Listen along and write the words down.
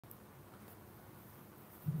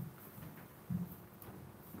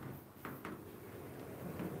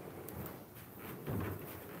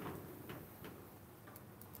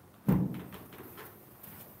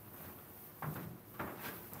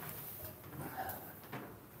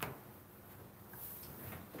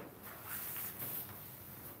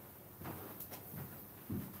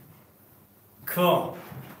Cool.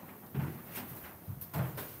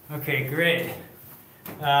 Okay, great.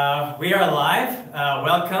 We are live.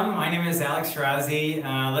 Welcome. My name is Alex Shirazi.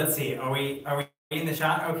 Let's see. Are we in the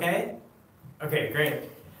shot? Okay. Okay, great.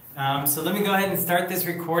 So let me go ahead and start this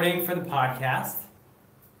recording for the podcast,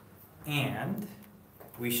 and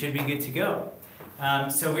we should be good to go.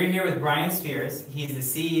 So we're here with Brian Spears. He's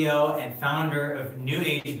the CEO and founder of New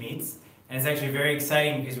Age Meats, and it's actually very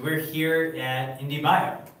exciting because we're here at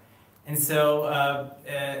IndieBio. And so,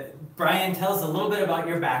 Brian, tell us a little bit about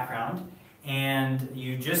your background. And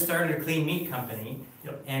you just started a clean meat company.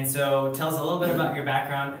 Yep. And so tell us a little bit about your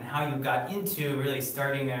background and how you got into really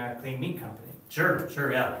starting a clean meat company.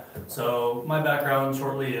 Sure, yeah. So my background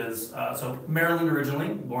shortly is, so Maryland originally,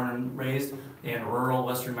 born and raised in rural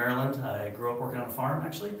Western Maryland. I grew up working on a farm,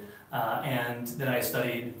 actually. And then I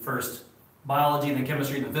studied first biology, then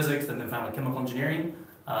chemistry, then physics, then finally chemical engineering.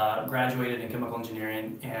 Graduated in chemical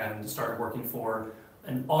engineering and started working for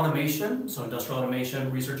an automation, so industrial automation,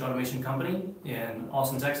 research automation company in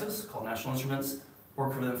Austin, Texas, called National Instruments.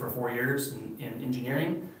 Worked for them for 4 years in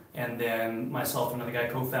engineering. And then myself and another guy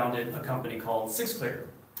co-founded a company called SixClear.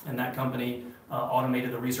 And that company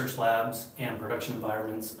automated the research labs and production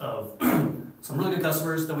environments of some really good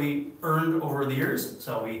customers that we earned over the years.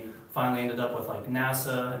 So we finally ended up with like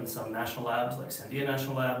NASA and some national labs, like Sandia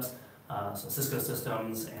National Labs, so Cisco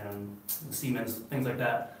Systems and Siemens, things like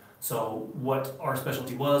that. So what our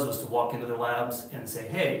specialty was to walk into their labs and say,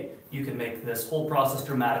 hey, you can make this whole process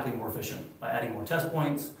dramatically more efficient by adding more test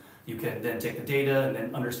points. You can then take the data and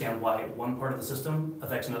then understand why one part of the system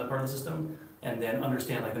affects another part of the system, and then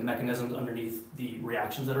understand like the mechanisms underneath the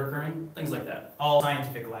reactions that are occurring, things like that. All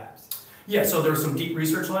scientific labs. Yeah, so there were some deep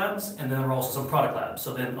research labs, and then there were also some product labs.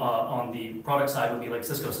 So then on the product side would be like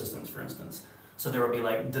Cisco Systems, for instance. So there would be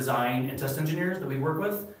like design and test engineers that we work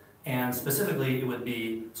with, and specifically it would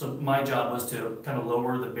be, so my job was to kind of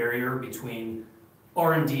lower the barrier between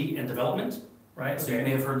R&D and development, right? Okay. So you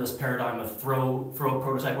may have heard this paradigm of throw a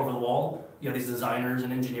prototype over the wall. You have these designers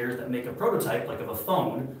and engineers that make a prototype like of a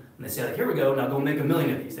phone, and they say like, here we go, now go make 1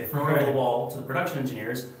 million of these. They throw it over the wall to the production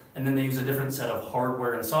engineers, and then they use a different set of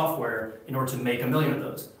hardware and software in order to make 1 million of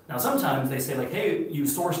those. Now sometimes they say like, hey, you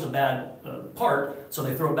sourced a bad part, so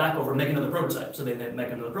they throw it back over, make another prototype. So they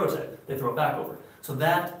make another prototype, they throw it back over. So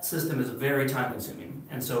that system is very time consuming.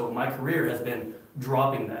 And so my career has been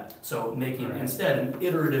dropping that. So making instead an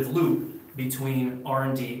iterative loop between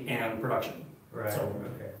R&D and production. Right, so,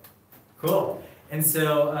 okay. Cool. And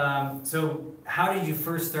so, so how did you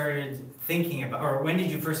first started thinking about, or when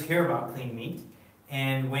did you first hear about clean meat?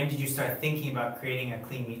 And when did you start thinking about creating a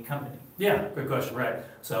clean meat company? Yeah, good question, right.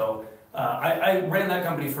 So I ran that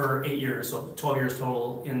company for 8 years, so 12 years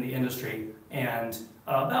total in the industry. And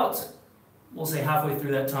about, we'll say halfway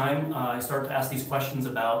through that time, I started to ask these questions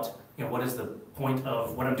about, what is the point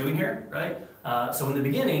of what I'm doing here, right? So in the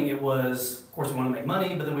beginning, it was, of course, we wanted to make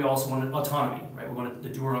money, but then we also wanted autonomy, right? We wanted to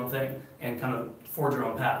do our own thing and kind of forge our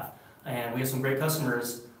own path. And we have some great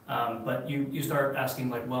customers, but you start asking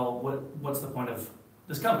like, well, what's the point of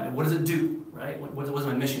this company? What does it do, right? What's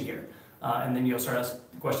my mission here? And then you'll start asking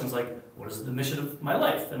questions like, what is the mission of my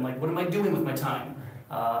life? And like, what am I doing with my time?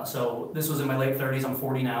 So this was in my late 30s, I'm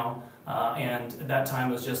 40 now, and at that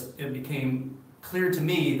time it became clear to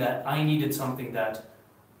me that I needed something that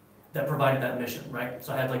provided that mission, right?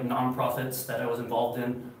 So I had like nonprofits that I was involved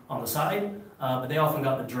in on the side, but they often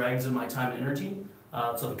got the dregs of my time and energy.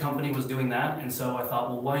 So the company was doing that, and so I thought,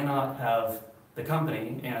 well, why not have the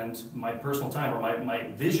company and my personal time or my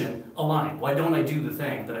vision align? Why don't I do the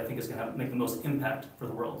thing that I think is going to make the most impact for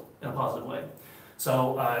the world in a positive way?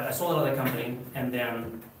 So I sold out of that company, and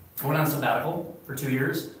then I went on sabbatical for 2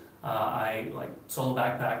 years. I solo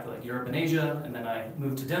backpacked like Europe and Asia, and then I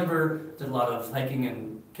moved to Denver, did a lot of hiking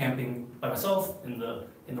and camping by myself in the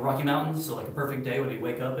Rocky Mountains. So like a perfect day would be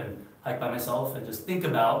wake up and hike by myself and just think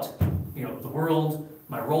about the world,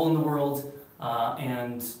 my role in the world,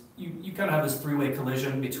 and you kind of have this three-way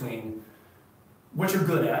collision between what you're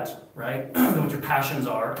good at, right? Then what your passions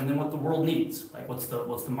are, and then what the world needs. Like what's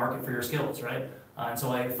the market for your skills, right? And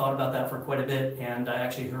so I thought about that for quite a bit, and I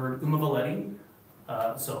actually heard Uma Valetti,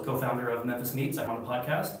 so co-founder of Memphis Meats, I'm on a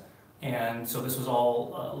podcast. And so this was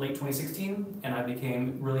all late 2016, and I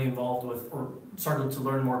became really involved with, or started to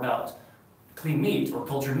learn more about clean meat or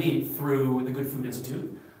cultured meat through the Good Food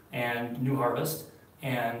Institute and New Harvest.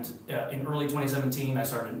 And in early 2017, I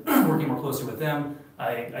started working more closely with them.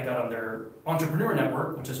 I got on their entrepreneur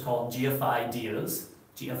network, which is called GFI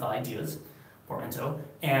Ideas, portmanteau,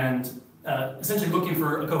 and essentially looking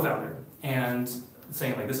for a co-founder and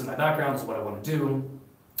saying like, this is my background, this is what I want to do.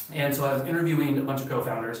 And so I was interviewing a bunch of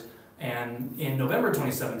co-founders, And in November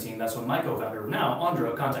 2017, that's when my co-founder, now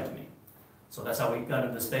Andra, contacted me. So that's how we got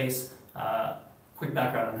into the space. Quick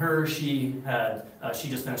background on her: she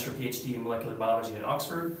just finished her PhD in molecular biology at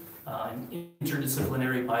Oxford in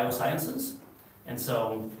interdisciplinary biosciences, and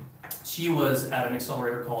so she was at an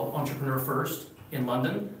accelerator called Entrepreneur First in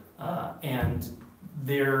London, and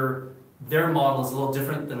their model is a little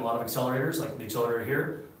different than a lot of accelerators, like the accelerator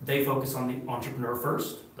here. They focus on the entrepreneur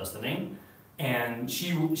first, that's the name. And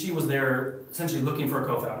she was there essentially looking for a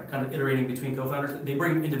co-founder, kind of iterating between co-founders. They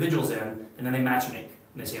bring individuals in, and then they match make.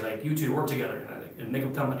 And they say, like, you two work together and make a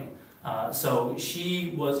company. So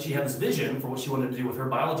she had this vision for what she wanted to do with her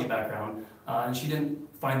biology background, and she didn't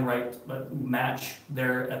find the right match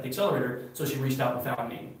there at the accelerator, so she reached out and found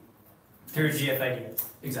me. Through GFID.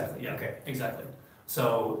 Exactly, yeah. Okay. Exactly.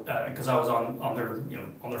 So, because I was on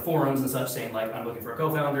their forums and such, saying like, I'm looking for a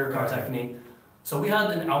co-founder, contact me. So we had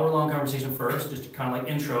an hour-long conversation first, just kind of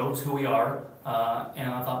like intros, who we are, and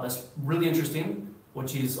I thought that's really interesting, what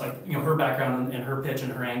she's like, her background and her pitch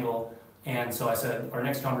and her angle. And so I said, our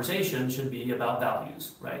next conversation should be about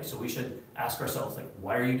values, right? So we should ask ourselves, like,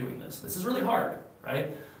 why are you doing this? This is really hard,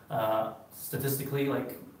 right? Statistically,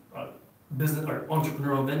 like, business or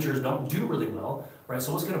entrepreneurial ventures don't do really well, right?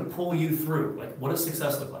 So what's going to pull you through? Like, what does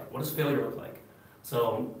success look like? What does failure look like?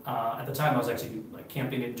 So at the time, I was actually like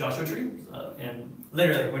camping at Joshua Tree, and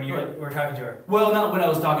literally when you were talking to her. Well, not when I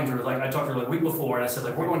was talking to her. Like, I talked to her like a week before, and I said,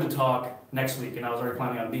 like, we're going to talk next week, and I was already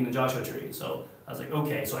planning on being in Joshua Tree. So I was like,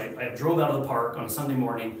 okay. So I drove out of the park on a Sunday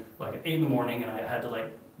morning, like at 8 in the morning, and I had to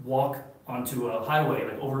like walk onto a highway,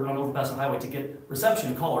 like overpass the highway to get reception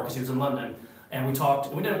and call her because she was in London. And we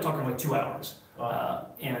talked. We ended up talking like 2 hours. Wow.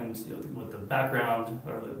 And with the background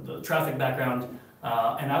or the traffic background.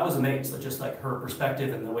 And I was amazed at just like her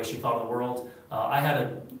perspective and the way she thought of the world. I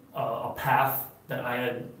had a path that I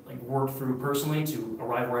had like worked through personally to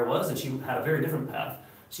arrive where I was, and she had a very different path.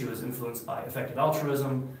 She was influenced by effective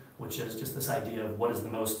altruism, which is just this idea of what is the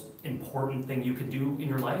most important thing you could do in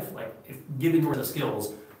your life. Like, if given your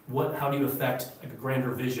skills, how do you affect like a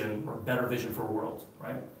grander vision or better vision for a world,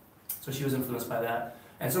 right? So she was influenced by that.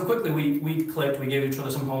 And so quickly we clicked, we gave each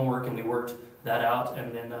other some homework, and we worked that out,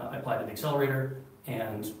 and then I applied to the accelerator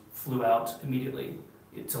and flew out immediately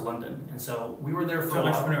to London. And so we were there for a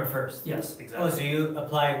while. Entrepreneur First. Yes, exactly. Oh, so you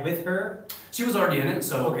applied with her? She was already in it,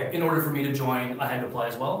 so okay. In order for me to join, I had to apply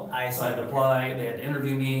as well. I see. So I had to apply, they had to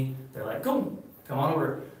interview me, they're like, come on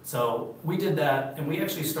over. So we did that, and we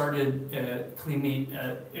actually started Clean Meat,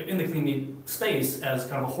 in the Clean Meat space as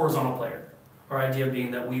kind of a horizontal player. Our idea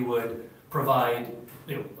being that we would provide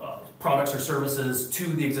products or services to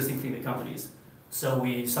the existing clean meat companies. So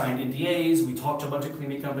we signed NDAs, we talked to a bunch of clean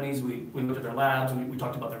meat companies, we looked at their labs, we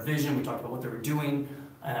talked about their vision, we talked about what they were doing,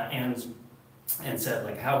 and said,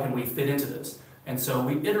 like, how can we fit into this? And so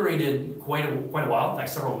we iterated quite a while, like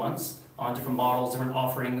several months, on different models, different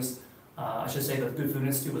offerings. I should say that Good Food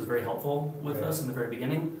Institute was very helpful with us in the very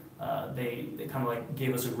beginning. They kind of like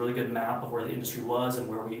gave us a really good map of where the industry was and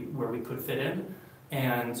where we could fit in.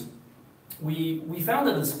 And we found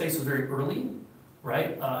that the space was very early,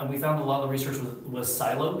 right? And we found a lot of the research was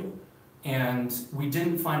siloed, and we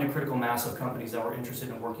didn't find a critical mass of companies that were interested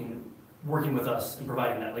in working with us and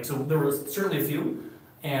providing that. Like, so there was certainly a few,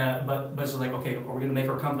 but it's like, okay, are we going to make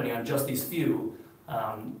our company on just these few?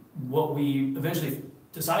 What we eventually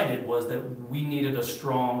decided was that we needed a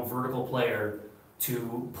strong vertical player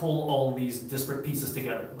to pull all these disparate pieces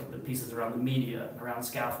together, like the pieces around the media, around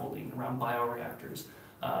scaffolding, around bioreactors,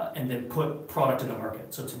 and then put product in the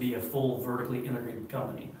market. So to be a full vertically integrated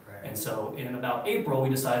company. Right. And so in about April, we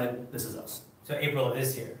decided this is us. So April of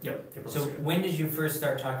this year? Yep. April So this year. when did you first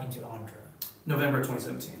start talking to Andra? November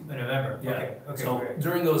 2017. November. Yeah. Okay. So Great.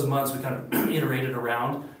 during those months, we kind of iterated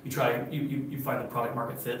around. You find the product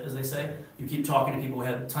market fit, as they say. You keep talking to people. We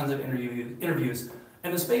had tons of interviews,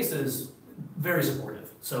 and the space is very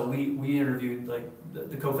supportive. So we interviewed like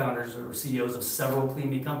the co-founders or CEOs of several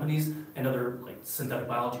clean meat companies and other like synthetic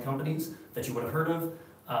biology companies that you would have heard of,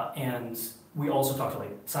 and we also talked to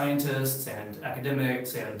like scientists and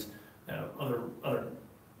academics and other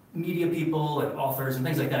media people and authors and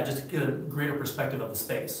things like that, just to get a greater perspective of the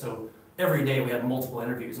space. So every day we had multiple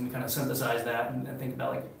interviews, and we kind of synthesize that and think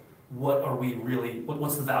about like, what are we really,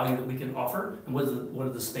 what's the value that we can offer, and what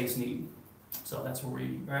does the space need? So that's where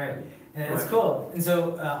we... Right, and it's cool. And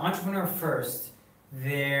so Entrepreneur First,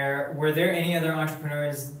 were there any other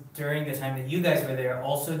entrepreneurs during the time that you guys were there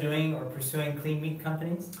also doing or pursuing clean meat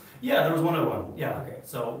companies? Yeah, there was one other one, yeah. Okay.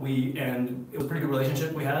 So and it was a pretty good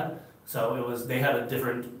relationship we had. So they had a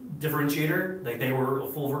different differentiator. Like, they were a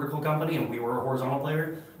full vertical company and we were a horizontal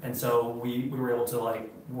player. And so we were able to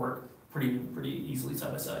like work pretty easily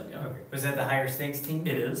side by side. Yeah. Okay. Was that the higher stakes team?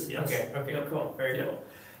 It is. Yes. Okay, Yep. cool, very Yep. cool.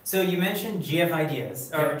 So you mentioned GF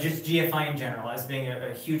Ideas, or Yep. just GFI in general, as being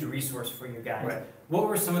a huge resource for you guys. Right. What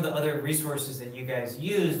were some of the other resources that you guys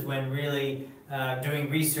used when really doing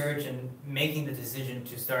research and making the decision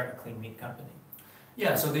to start a clean meat company?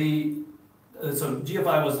 Yeah. So so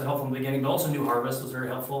GFI was helpful in the beginning, but also New Harvest was very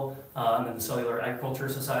helpful, and then the Cellular Agriculture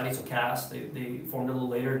Society, so CAS, they formed a little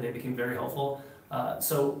later and they became very helpful.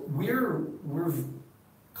 So we're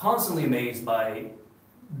constantly amazed by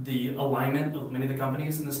the alignment of many of the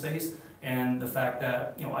companies in the space, and the fact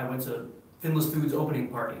that, I went to Finless Foods opening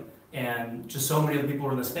party, and just so many of the people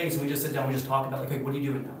are in the space, and we just sit down, we just talk about, like, hey, what are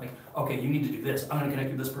you doing now? Like, okay, you need to do this, I'm gonna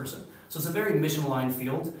connect you with this person. So it's a very mission-aligned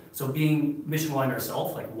field. So being mission-aligned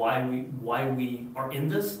ourselves, like why we are in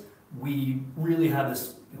this, we really have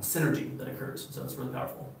this synergy that occurs. So it's really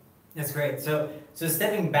powerful. That's great. So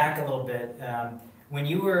stepping back a little bit, when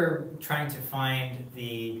you were trying to find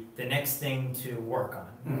the next thing to work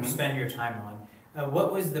on, or spend your time on,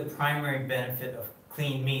 what was the primary benefit of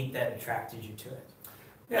clean meat that attracted you to it?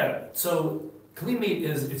 Yeah. So clean meat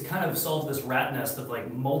it's kind of solves this rat nest of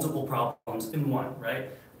like multiple problems in one, right?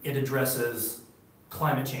 It addresses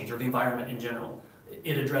climate change or the environment in general.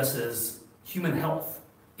 It addresses human health.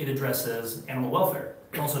 It addresses animal welfare.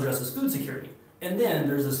 It also addresses food security. And then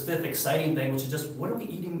there's this fifth exciting thing, which is just, what are we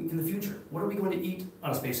eating in the future? What are we going to eat on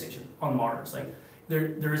a space station, on Mars? Like,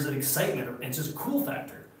 there is an excitement, and it's just a cool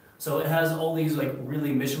factor. So it has all these like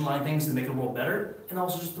really mission-aligned things to make the world better, and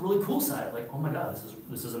also just the really cool side, like, oh my God,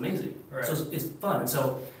 this is amazing. Right. So it's fun. And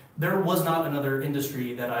so there was not another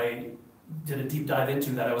industry that I did a deep dive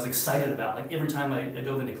into that I was excited about. Like every time I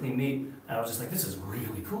dove into clean meat, I was just like, this is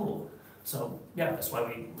really cool. So yeah, that's why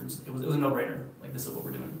it was a no-brainer. Like, this is what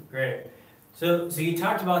we're doing. Great. So you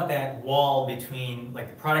talked about that wall between like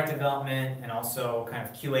the product development and also kind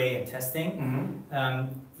of QA and testing.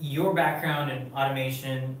 Your background in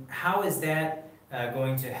automation, how is that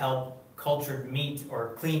going to help cultured meat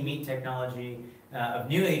or clean meat technology of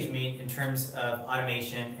new age meat in terms of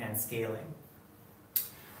automation and scaling?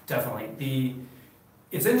 Definitely.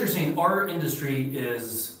 It's interesting, our industry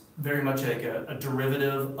is very much like a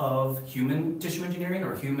derivative of human tissue engineering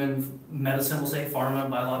or human medicine, we'll say, pharma,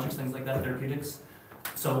 biologics, things like that, therapeutics.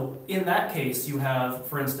 So in that case, you have,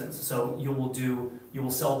 for instance, so you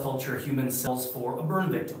will cell culture human cells for a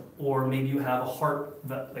burn victim, or maybe you have a heart,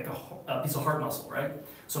 like a piece of heart muscle, right?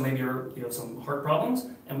 So maybe you have some heart problems,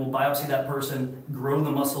 and we'll biopsy that person, grow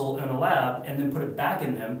the muscle in a lab, and then put it back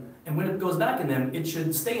in them. And when it goes back in them, it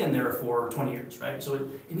should stay in there for 20 years, right? So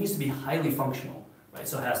it needs to be highly functional, right?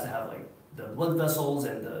 So it has to have like the blood vessels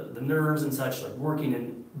and the nerves and such like working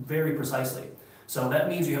in very precisely. So that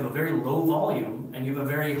means you have a very low volume and you have a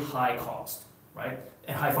very high cost, right?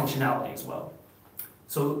 And high functionality as well.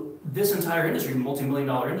 So this entire industry,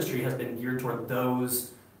 multi-million-dollar industry, has been geared toward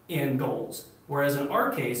those end goals. Whereas in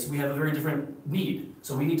our case, we have a very different need.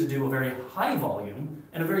 So we need to do a very high volume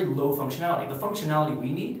and a very low functionality. The functionality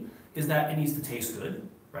we need is that it needs to taste good,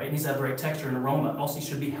 right? It needs to have the right texture and aroma. Also, it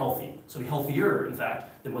should be healthy. So be healthier, in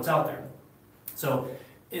fact, than what's out there. So,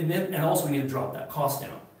 and also we need to drop that cost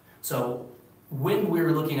down. So when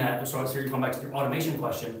we're looking at, so here you come back to your automation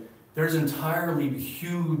question, there's entirely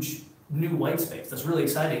huge new white space that's really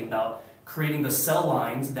exciting about creating the cell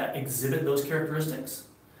lines that exhibit those characteristics,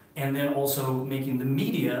 and then also making the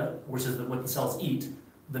media, which is what the cells eat,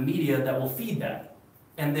 the media that will feed that.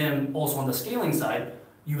 And then also on the scaling side,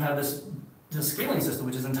 you have this scaling system,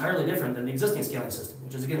 which is entirely different than the existing scaling system,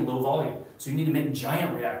 which is, again, low volume. So you need to make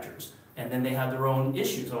giant reactors, and then they have their own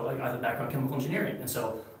issues. So I have a background in chemical engineering, and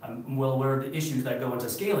so I'm well aware of the issues that go into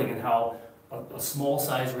scaling and how a small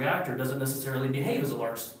size reactor doesn't necessarily behave as a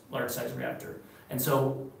large size reactor. And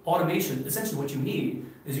so automation, essentially what you need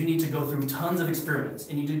is you need to go through tons of experiments,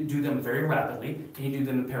 and you do them very rapidly, and you do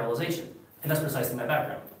them in parallelization. And that's precisely my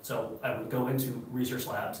background. So I would go into research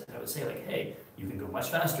labs and I would say, like, hey, you can go much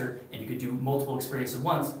faster and you could do multiple experiments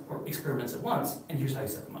at once, and here's how you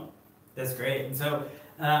set them up. That's great. And so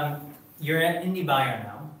you're at IndieBio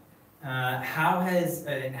now.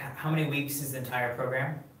 How many weeks is the entire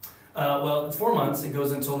program? Well, it's 4 months. It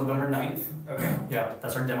goes until November 9th. Okay. Yeah,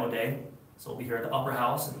 that's our demo day. So we'll be here at the Upper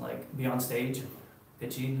House and like be on stage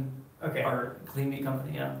pitching our clean meat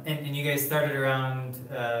company. Yeah. And you guys started around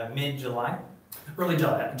mid-July? Early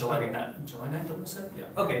July. July 9th, I would say. Yeah.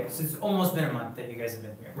 Okay, so it's almost been a month that you guys have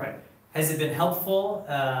been here. Right. Has it been helpful?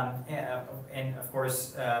 And of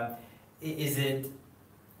course,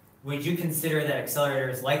 would you consider that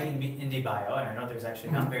accelerators like IndieBio, and I know there's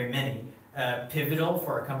actually not very many, pivotal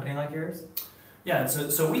for a company like yours? Yeah,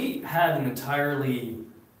 so we had an entirely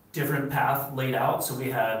different path laid out. So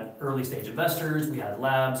we had early stage investors, we had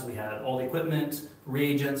labs, we had all the equipment,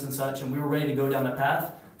 reagents and such, and we were ready to go down that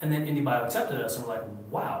path. And then IndieBio accepted us, and we're like,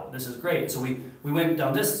 wow, this is great. So we went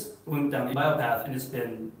down the bio path, and it's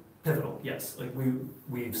been pivotal. Yes, like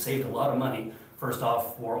we've saved a lot of money. First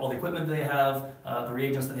off, for all the equipment they have, the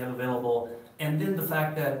reagents that they have available, and then the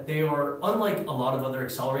fact that they are, unlike a lot of other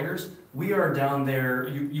accelerators, we are down there.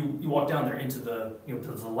 You walk down there into the to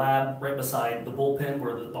the lab right beside the bullpen,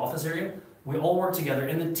 where the office area. We all work together,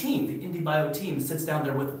 and the team, the IndieBio team, sits down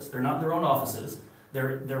there with us. They're not in their own offices.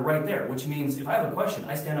 They're right there, which means if I have a question,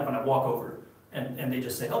 I stand up and I walk over, and they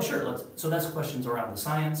just say, oh sure, so that's questions around the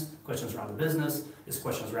science, questions around the business, it's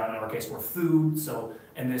questions around, in our case, for food,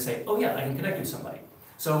 and they say, oh yeah, I can connect you to somebody.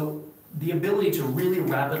 So the ability to really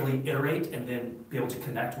rapidly iterate and then be able to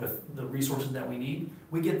connect with the resources that we need,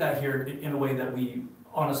 we get that here in a way that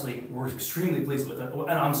we're extremely pleased with it,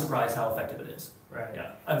 and I'm surprised how effective it is. Right.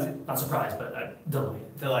 Yeah, I'm not surprised, but I'm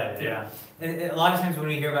delighted. Delighted, yeah. And a lot of times when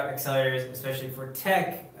we hear about accelerators, especially for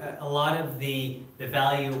tech, a lot of the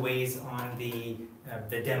value weighs on the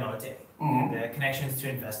demo day, the connections to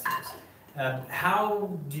investors.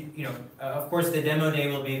 How do of course, the demo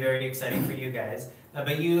day will be very exciting for you guys,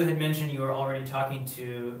 but you had mentioned you were already talking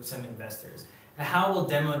to some investors. How will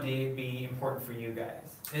demo day be important for you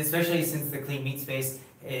guys, especially since the clean meat space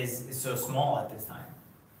is so small at this time?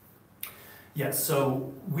 Yes,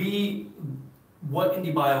 so what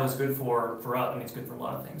IndieBio is good for us, I mean, it's good for a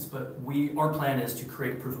lot of things, but our plan is to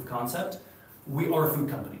create proof of concept. We are a food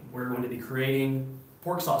company. We're going to be creating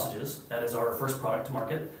pork sausages. That is our first product to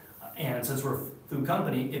market. And since we're a food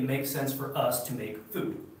company, it makes sense for us to make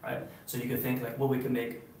food, right? So you could think like, well, we can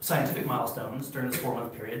make scientific milestones during this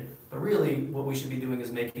 4-month period, but really what we should be doing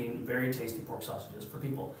is making very tasty pork sausages for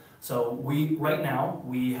people. So right now,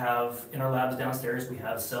 we have, in our labs downstairs, we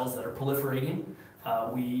have cells that are proliferating.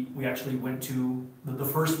 We actually went to, the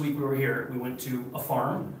first week we were here, we went to a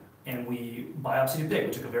farm and we biopsied a pig.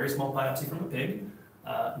 We took a very small biopsy from a pig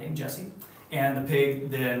named Jesse. And the pig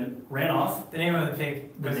then ran off. The name of the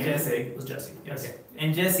pig was Jesse? The name of the pig was Jesse, yes. Okay.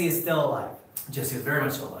 And Jesse is still alive? Jesse is very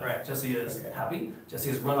much still alive. Right. Jesse is happy. Jesse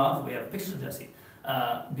has run off. We have pictures of Jesse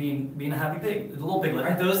being a happy pig, the little piglet.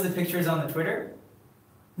 Are those the pictures on the Twitter?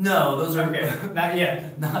 No, those are... Okay, not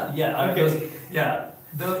yet. Not yet. Okay.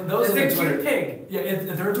 Those it's are a the Twitter. cute pig.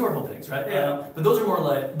 Yeah, they're adorable pigs, right? Yeah. But those are more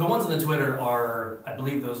like, the ones on the Twitter are, I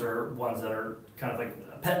believe those are ones that are kind of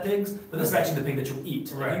like pet pigs, but this is actually the pig that you'll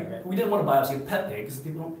eat. Right. We didn't want to biopsy a pet pig because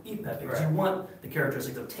people don't eat pet pigs. Right. You want the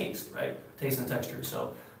characteristics of taste, right? Taste and texture.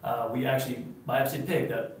 So we actually biopsied a pig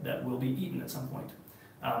that will be eaten at some point.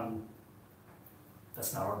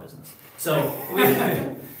 That's not our business. So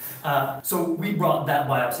we brought that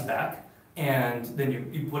biopsy back. And then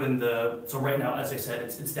you put in so right now, as I said,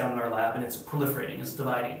 it's down in our lab and it's proliferating, it's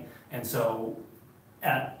dividing. And so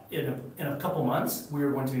in a couple months, we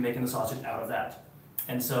are going to be making the sausage out of that.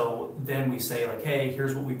 And so then we say like, hey,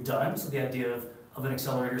 here's what we've done. So the idea of an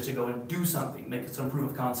accelerator is to go and do something, make some proof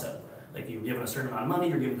of concept. Like you're given a certain amount of money,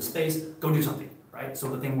 you're given the space, go do something, right? So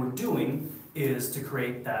the thing we're doing is to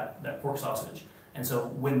create that pork sausage. And so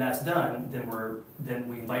when that's done, then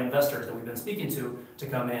we invite investors that we've been speaking to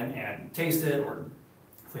come in and taste it, or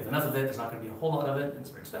if we have enough of it, there's not going to be a whole lot of it, and it's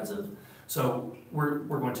very expensive. So we're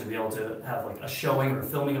going to be able to have like a showing or a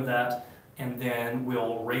filming of that, and then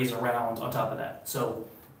we'll raise a round on top of that. So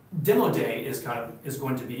demo day is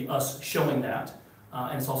going to be us showing that,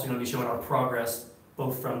 and it's also going to be showing our progress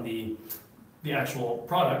both from the actual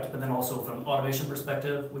product, but then also from the automation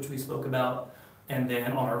perspective, which we spoke about, and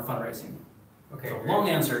then on our fundraising. Okay. So long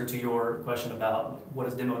answer to your question about what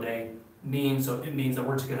does demo day mean. So it means that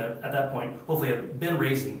we're just going to, at that point, hopefully have been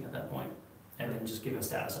raising at that point, and then just give a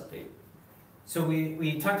status update. So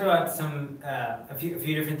we talked about a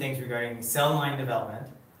few different things regarding cell line development,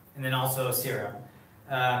 and then also serum.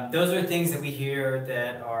 Those are things that we hear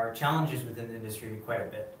that are challenges within the industry quite a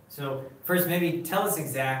bit. So first, maybe tell us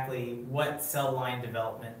exactly what cell line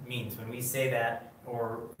development means. When we say that,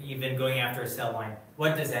 or even going after a cell line,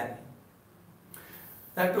 what does that mean?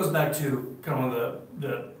 That goes back to kind of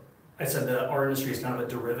I said that our industry is kind of a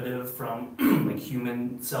derivative from like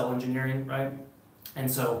human cell engineering, right?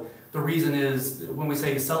 And so the reason is when we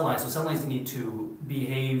say cell lines, so cell lines need to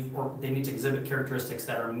behave, or they need to exhibit characteristics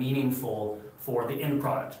that are meaningful for the end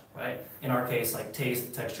product, right? In our case, like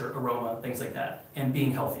taste, texture, aroma, things like that, and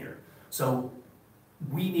being healthier. So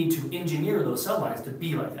we need to engineer those cell lines to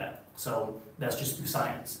be like that. So that's just through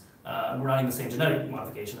science. We're not even saying genetic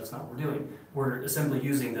modification, that's not what we're doing. We're simply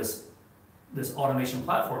using this automation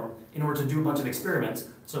platform in order to do a bunch of experiments.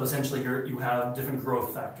 So essentially you have different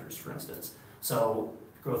growth factors, for instance. So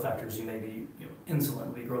growth factors, you may be, insulin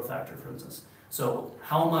would be a growth factor, for instance. So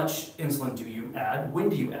how much insulin do you add? When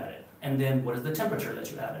do you add it? And then what is the temperature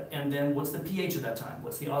that you add it? And then what's the pH at that time?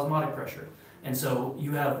 What's the osmotic pressure? And so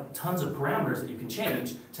you have tons of parameters that you can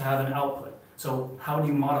change to have an output. So how do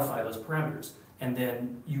you modify those parameters? And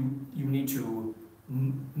then you need to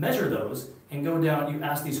measure those and go down, you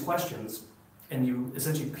ask these questions, and you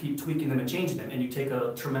essentially keep tweaking them and changing them, and you take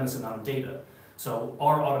a tremendous amount of data. So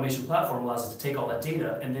our automation platform allows us to take all that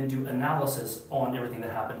data and then do analysis on everything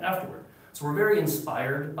that happened afterward. So we're very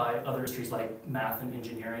inspired by other industries like math and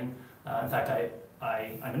engineering. In fact,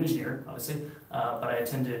 I'm an engineer, obviously, but I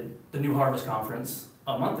attended the New Harvest Conference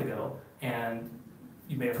a month ago, and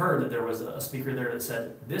you may have heard that there was a speaker there that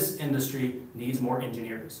said, this industry needs more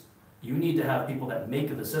engineers. You need to have people that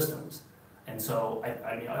make the systems. And so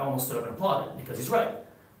I almost stood up and applauded, because he's right.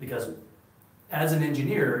 Because as an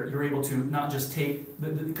engineer, you're able to not just take,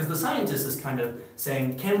 because the scientist is kind of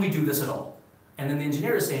saying, can we do this at all? And then the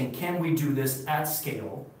engineer is saying, can we do this at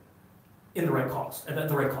scale in the right cost, at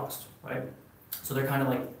the right cost, right? So they're kind of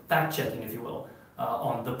like fact checking, if you will,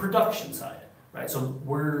 on the production side, right? So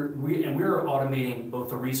we're automating both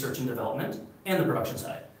the research and development and the production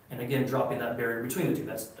side. And again, dropping that barrier between the two.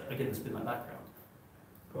 That's been my background.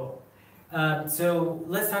 Cool. So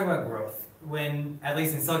let's talk about growth. When, at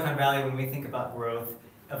least in Silicon Valley, when we think about growth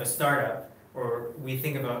of a startup, or we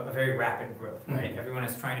think about a very rapid growth, right? Mm-hmm. Everyone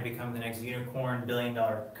is trying to become the next unicorn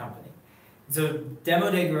billion-dollar company. So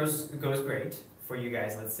Demo Day goes great for you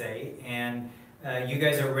guys, let's say, and you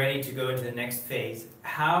guys are ready to go into the next phase.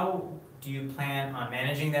 How do you plan on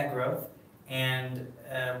managing that growth? And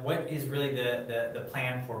what is really the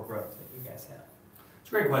plan for growth that you guys have? It's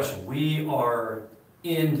a great question. We're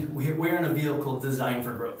in a vehicle designed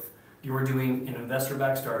for growth. You are doing an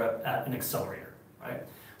investor-backed startup at an accelerator, right?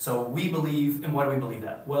 So we believe, and why do we believe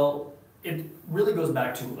that? Well, it really goes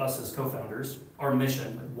back to us as co-founders, our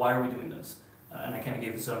mission. Why are we doing this? And I kind of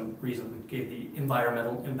gave some reasons. We gave the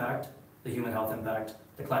environmental impact, the human health impact,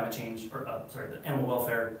 the climate change, the animal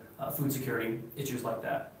welfare, food security, issues like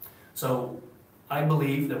that. So I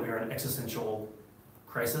believe that we are in an existential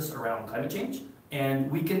crisis around climate change, and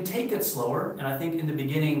we can take it slower. And I think in the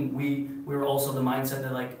beginning, we were also the mindset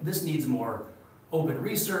that like, this needs more open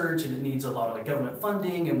research, and it needs a lot of like government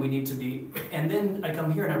funding, and we need to be, and then I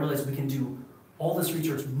come here and I realize we can do all this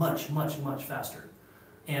research much, much, much faster.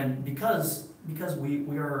 And because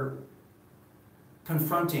we are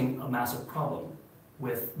confronting a massive problem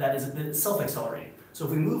with that is self-accelerating. So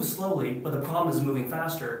if we move slowly, but the problem is moving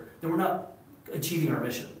faster, then we're not achieving our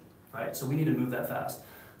mission, right? So we need to move that fast.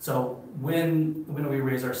 So when we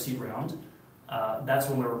raise our seed round, that's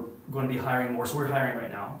when we're going to be hiring more. So we're hiring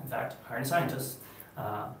right now, in fact, hiring scientists.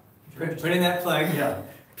 Put in that plug. Yeah.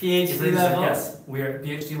 PhD level. Yes, we are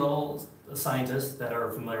PhD level scientists that are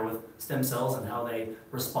familiar with stem cells and how they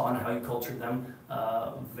respond, how you culture them.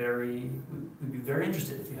 We'd be very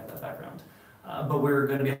interested if you have that background. But we're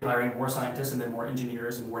going to be hiring more scientists and then more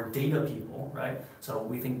engineers and more data people, right? So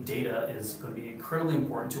we think data is going to be incredibly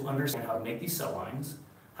important to understand how to make these cell lines,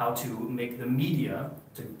 how to make the media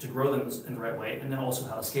to grow them in the right way, and then also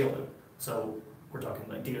how to scale them. So we're talking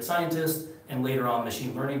like data scientists and later on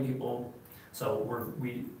machine learning people. So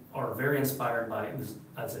we are very inspired by,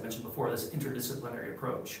 as I mentioned before, this interdisciplinary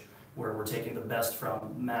approach where we're taking the best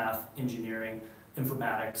from math, engineering,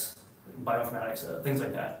 informatics, bioinformatics, things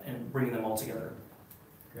like that, and bringing them all together.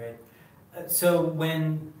 Great. So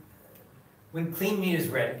when clean meat is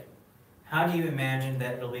ready, how do you imagine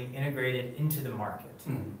that it'll be integrated into the market?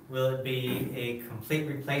 Mm-hmm. Will it be a complete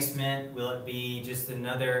replacement? Will it be just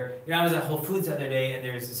another, I was at Whole Foods the other day and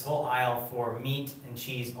there's this whole aisle for meat and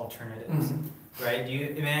cheese alternatives, mm-hmm. right? Do you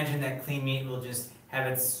imagine that clean meat will just have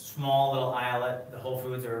its small little aisle at the Whole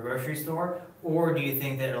Foods or a grocery store? Or do you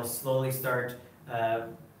think that it'll slowly start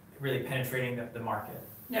really penetrating the market?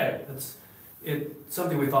 Yeah, it's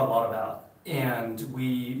something we thought a lot about. And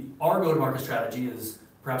our go-to-market strategy is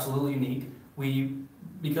perhaps a little unique.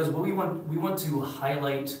 Because what we want to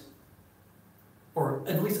highlight, or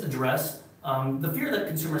at least address, the fear that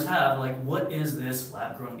consumers have, like what is this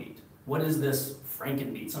lab-grown meat? What is this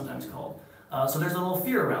Franken meat, sometimes called? So there's a little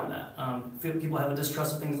fear around that. People have a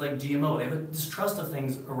distrust of things like GMO. They have a distrust of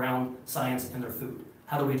things around science and their food.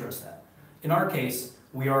 How do we address that? In our case,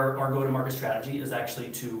 our go-to-market strategy is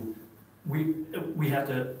actually we have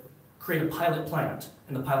to create a pilot plant,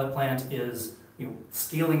 and the pilot plant is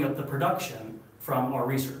scaling up the production from our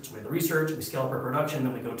research. We have the research, we scale up our production,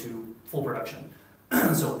 then we go to full production.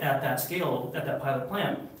 So at that scale, at that pilot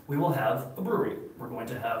plant, we will have a brewery. We're going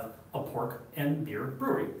to have a pork and beer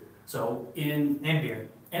brewery. So and beer,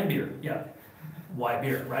 yeah. why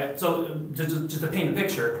beer, right? So just to paint a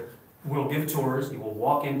picture, we'll give tours, you will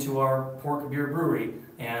walk into our pork beer brewery,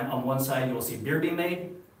 and on one side you will see beer being made,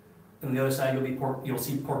 and on the other side you'll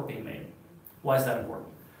see pork being made. Why is that important?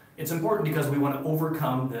 It's important because we want to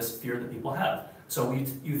overcome this fear that people have. So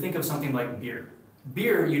you think of something like beer.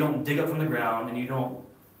 Beer, you don't dig up from the ground and you don't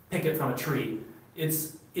pick it from a tree.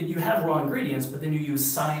 You have raw ingredients, but then you use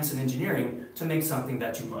science and engineering to make something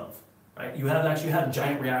that you love. Right? You actually have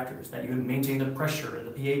giant reactors that you maintain the pressure and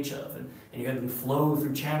the pH of, and you have them flow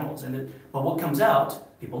through channels. But what comes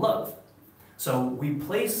out, people love. So we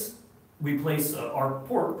place our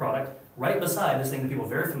pork product right beside this thing that people are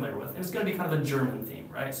very familiar with, and it's going to be kind of a German theme,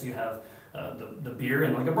 right? So you have the beer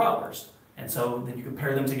and like a bratwurst, and so then you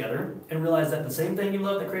compare them together and realize that the same thing you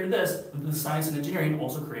love that created this, the science and engineering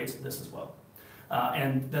also creates this as well.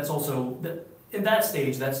 And that's also in that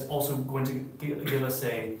stage, that's also going to give us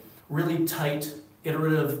a really tight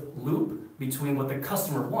iterative loop between what the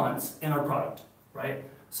customer wants and our product, right?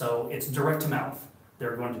 So it's direct to mouth.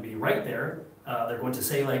 They're going to be right there. They're going to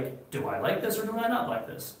say like, do I like this or do I not like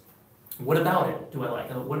this? What about it do I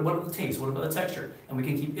like? What about the taste? What about the texture? And we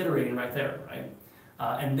can keep iterating right there, right?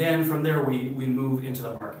 And then from there we move into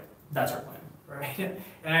the market. That's our plan. Right,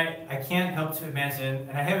 and I can't help to imagine,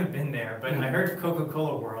 and I haven't been there, but I heard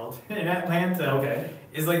Coca-Cola World in Atlanta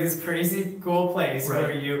is like this crazy cool place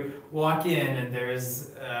where you walk in and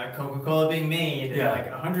there's Coca-Cola being made, and like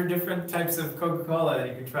 100 different types of Coca-Cola that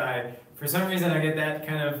you can try. For some reason, I get that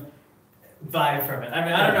kind of vibe from it. I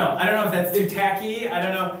mean, I don't know if that's too tacky. I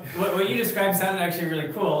don't know. What you described sounded actually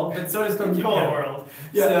really cool, but so does Coca-Cola World.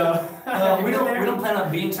 Yeah. So, we don't plan on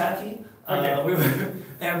being tacky.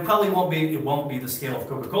 And probably won't be the scale of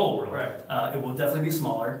Coca-Cola World. Right. It will definitely be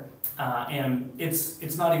smaller, and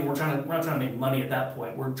it's not even we're not trying to make money at that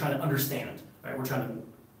point. We're trying to understand, right? We're trying to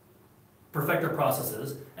perfect our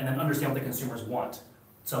processes and then understand what the consumers want.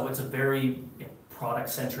 So it's a very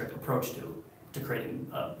product-centric approach to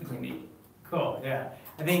creating clean meat. Cool. Yeah,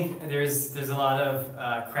 I think there's a lot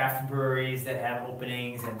of craft breweries that have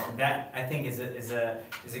openings, and that I think is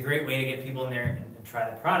a great way to get people in there and try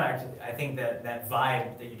the product. I think that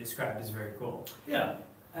vibe that you described is very cool. Yeah.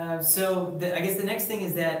 So I guess the next thing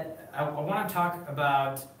is that I want to talk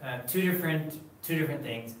about two different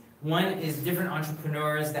things. One is different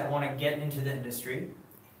entrepreneurs that want to get into the industry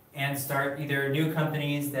and start either new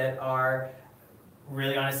companies that are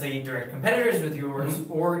really honestly direct competitors with yours,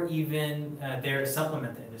 or even there to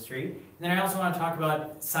supplement the industry. And then I also want to talk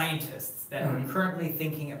about scientists that are currently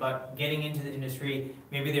thinking about getting into the industry.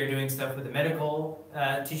 Maybe they're doing stuff with the medical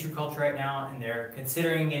tissue culture right now, and they're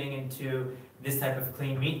considering getting into this type of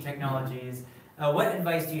clean meat technologies. What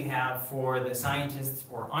advice do you have for the scientists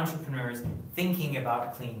or entrepreneurs thinking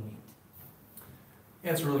about clean meat?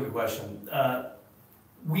 Yeah, it's a really good question.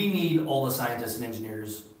 We need all the scientists and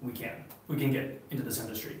engineers we can get into this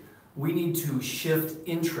industry. We need to shift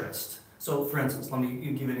interest. So for instance, let me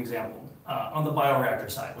give you an example. On the bioreactor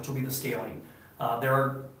side, which will be the scaling, there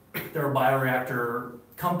are bioreactor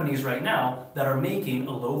companies right now that are making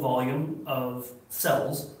a low volume of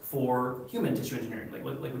cells for human tissue engineering, like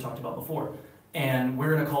we talked about before. And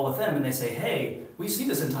we're in a call with them and they say, hey, we see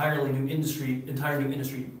this entire new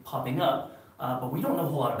industry popping up, but we don't know a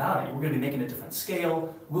whole lot about it. We're going to be making a different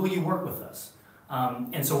scale. Will you work with us?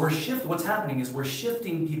 And so what's happening is we're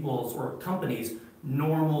shifting people's or companies'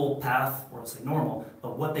 normal path, or I'll say normal,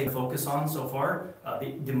 but what they focus on so far,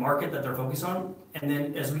 the market that they're focused on. And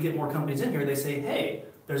then as we get more companies in here, they say, hey,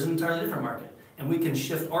 there's an entirely different market. And we can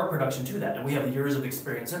shift our production to that. And we have years of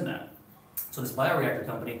experience in that. So this bioreactor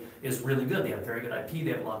company is really good. They have very good IP.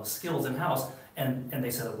 They have a lot of skills in-house. And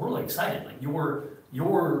they said that we're really excited. Like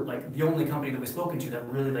you're like the only company that we've spoken to that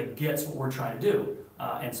really like gets what we're trying to do.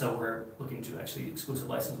 And so we're looking to actually exclusive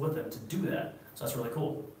license with them to do that. So that's really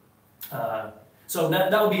cool. So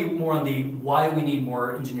that would be more on the why we need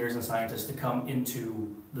more engineers and scientists to come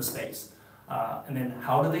into the space. And then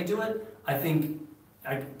how do they do it? I think,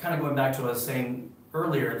 kind of going back to what I was saying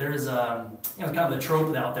earlier, there's kind of the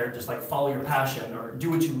trope out there, just like follow your passion or do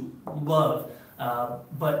what you love.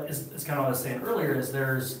 But it's kind of what I was saying earlier, is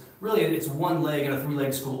there's really, it's one leg and a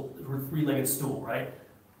three-legged stool, right?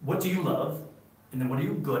 What do you love? And then what are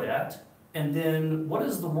you good at? And then what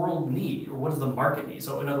does the world need, or what does the market need?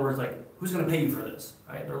 So in other words, like, who's going to pay you for this,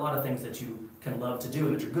 right? There are a lot of things that you can love to do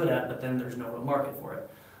and that you're good at, but then there's no real market for it.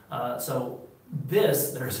 So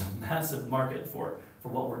there's a massive market for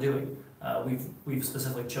what we're doing. We've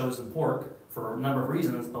specifically chosen pork for a number of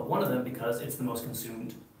reasons, but one of them because it's the most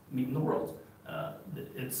consumed meat in the world.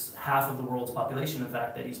 It's half of the world's population, in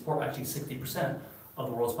fact, that eats pork. Actually, 60% of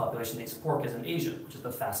the world's population eats pork is in Asia, which is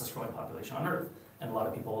the fastest growing population on Earth. and a lot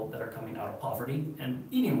of people that are coming out of poverty and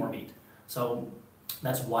eating more meat. So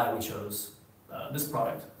that's why we chose this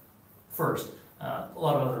product first. A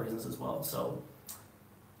lot of other reasons as well. So,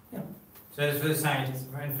 yeah. So it's for the scientists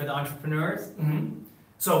and for the entrepreneurs? Mm-hmm.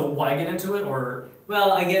 So why get into it, or?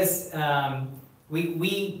 Well, I guess when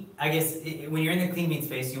you're in the clean meat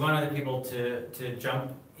space, you want other people to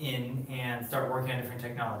jump in and start working on different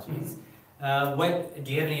technologies. What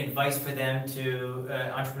do you have any advice for them to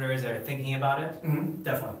entrepreneurs that are thinking about it? Mm-hmm,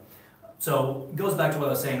 definitely. So it goes back to what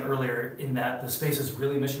I was saying earlier, in that the space is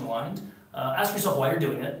really mission aligned. Ask yourself why you're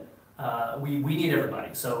doing it. We need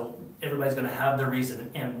everybody, so everybody's going to have their reason,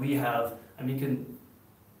 and we have. I mean,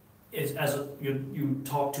 you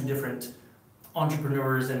talk to different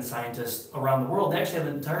entrepreneurs and scientists around the world, they actually have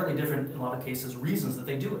entirely different, in a lot of cases, reasons that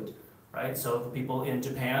they do it, right? So the people in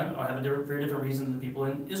Japan have a very different reason than the people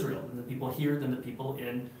in Israel, than the people here, than the people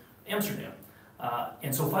in Amsterdam.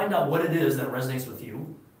 And so find out what it is that resonates with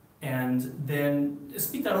you, and then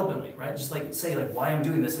speak that openly, right? Just like say like why I'm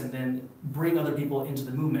doing this, and then bring other people into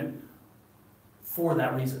the movement for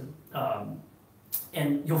that reason.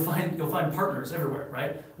 And you'll find partners everywhere,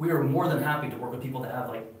 right? We are more than happy to work with people that have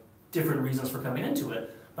like different reasons for coming into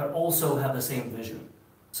it, but also have the same vision.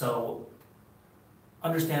 So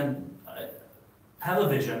understand, have a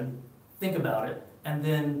vision, think about it, and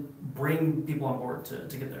then bring people on board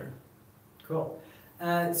to get there. Cool.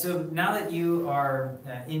 So now that you are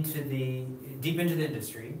deep into the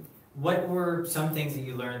industry, what were some things that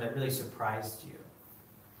you learned that really surprised you?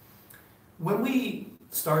 When we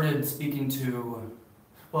started speaking to,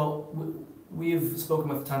 we've spoken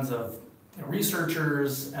with tons of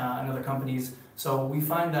researchers and other companies, so we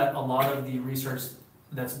find that a lot of the research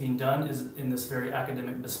that's being done is in this very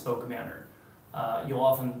academic, bespoke manner. You'll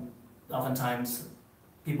oftentimes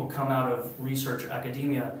people come out of research or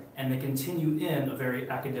academia and they continue in a very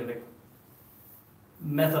academic,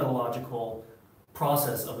 methodological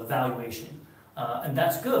process of evaluation, and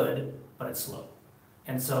that's good, but it's slow.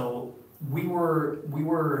 And so we were I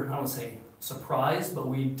don't want to say surprised, but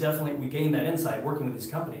we gained that insight working with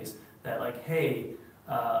these companies that like, hey,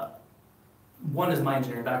 one is my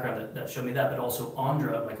engineering background that showed me that, but also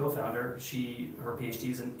Andra, my co-founder, her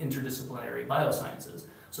PhD is in interdisciplinary biosciences.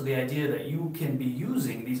 So the idea that you can be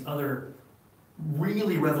using these other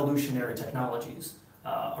really revolutionary technologies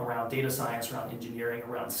around data science, around engineering,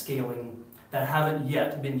 around scaling, that haven't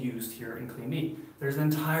yet been used here in clean meat. There's an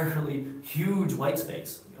entirely huge white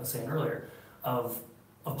space, I was saying earlier, of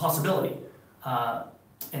possibility.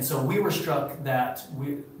 And so we were struck that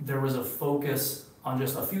there was a focus on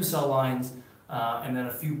just a few cell lines and then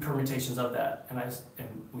a few permutations of that.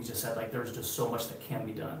 And we just said, like, there's just so much that can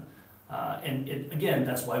be done. Again,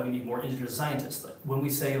 that's why we need more engineers and scientists. Like, when we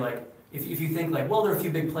say, like, if you think, like, well, there are a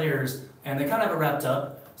few big players and they kind of have it wrapped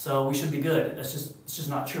up, so we should be good. It's just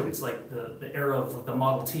not true. It's like the era of the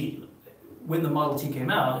Model T. When the Model T came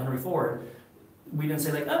out, Henry Ford, we didn't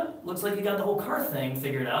say like, oh, looks like you got the whole car thing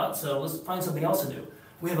figured out, so let's find something else to do.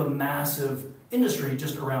 We have a massive industry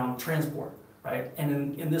just around transport, right?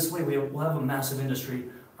 And in this way, we'll have a massive industry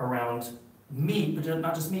around meat, but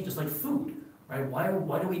not just meat, just like food, right?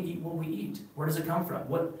 Why do we eat what we eat? Where does it come from?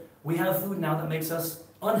 We have food now that makes us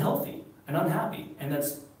unhealthy and unhappy, and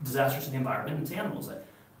that's disastrous to the environment and to animals. Like,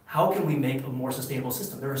 how can we make a more sustainable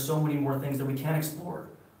system? There are so many more things that we can explore.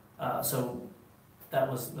 So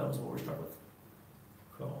that was what we're struck with.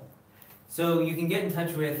 Cool. So you can get in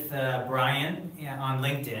touch with Brian on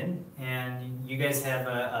LinkedIn, and you guys have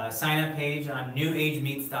a sign-up page on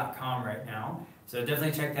newagemeats.com right now. So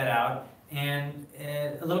definitely check that out. And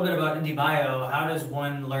a little bit about IndieBio. How does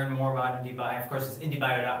one learn more about IndieBio? Of course, it's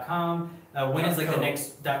indiebio.com. When is like the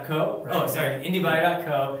next .co? Right. Oh, sorry,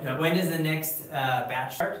 indiebio.co. Yep. When does the next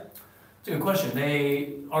batch start? It's a good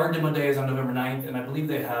question. Our demo day is on November 9th, and I believe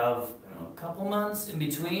they have a couple months in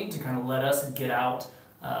between to kind of let us get out,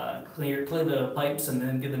 clear the pipes, and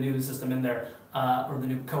then get the new system in there, or the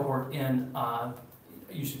new cohort in.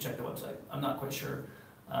 You should check the website. I'm not quite sure.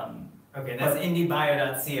 Okay, that's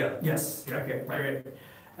indiebio.co. Yes. Okay, great.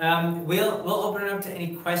 We'll open it up to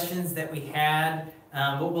any questions that we had.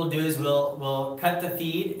 What we'll do is we'll cut the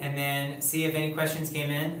feed and then see if any questions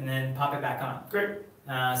came in, and then pop it back on. Great.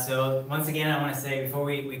 So once again, I want to say before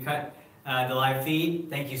we cut the live feed,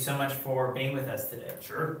 thank you so much for being with us today.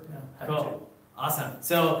 Sure. Yeah, cool. Awesome.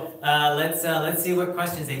 So let's see what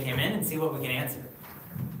questions they came in and see what we can answer.